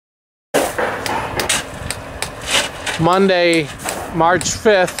Monday, March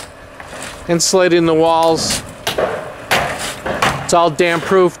 5th, insulating the walls. It's all damp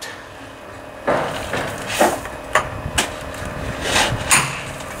proofed.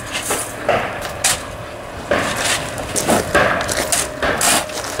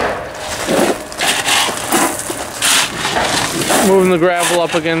 Moving the gravel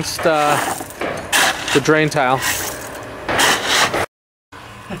up against the drain tile.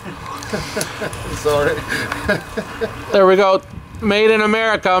 Sorry. There we go. Made in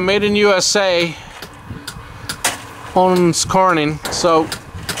America, made in USA. Owns Corning. So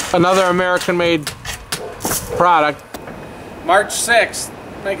another American-made product. March 6th,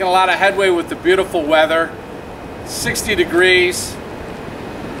 making a lot of headway with the beautiful weather. 60 degrees.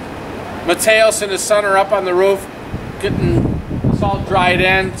 Mateos and his son are up on the roof getting it's all dried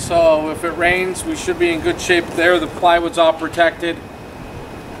in, so if it rains we should be in good shape there. The plywood's all protected.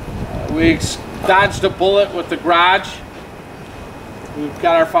 We dodged a bullet with the garage. We've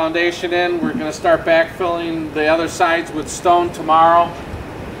got our foundation in. We're going to start backfilling the other sides with stone tomorrow.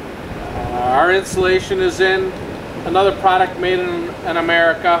 Our insulation is in. Another product made in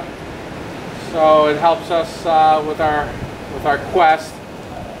America, so it helps us with our quest.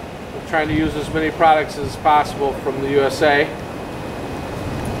 We're trying to use as many products as possible from the USA.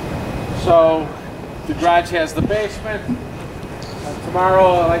 So the garage has the basement.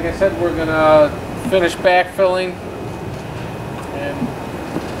 Tomorrow, like I said, we're gonna finish backfilling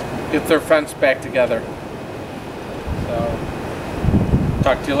and get their fence back together. So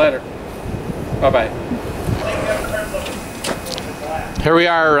talk to you later. Bye-bye. Here we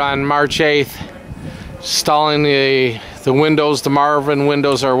are on March 8th, installing the windows. The Marvin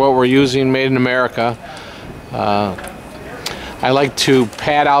windows are what we're using, made in America. I like to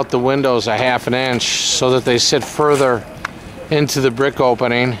pad out the windows a ½ an inch so that they sit further into the brick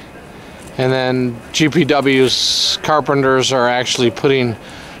opening, and then GPW's carpenters are actually putting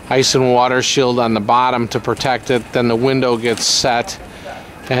ice and water shield on the bottom to protect it. Then the window gets set,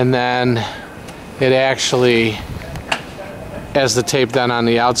 and then it actually has the tape done on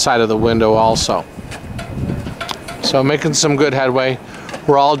the outside of the window also. So making some good headway.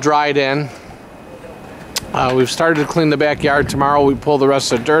 We're all dried in. We've started to clean the backyard. Tomorrow we pull the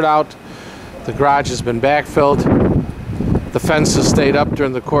rest of the dirt out. The garage has been backfilled. The fence has stayed up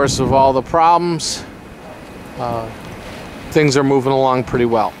during the course of all the problems. Things are moving along pretty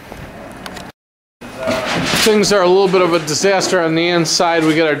well. Things are a little bit of a disaster on the inside.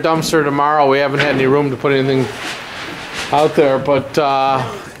 We get our dumpster tomorrow. We haven't had any room to put anything out there, but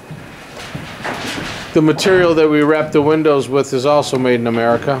the material that we wrap the windows with is also made in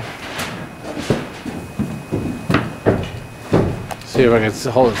America. See if I can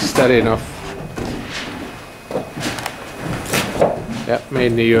hold it steady enough. Yep, made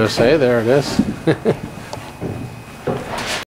in the USA. There it is.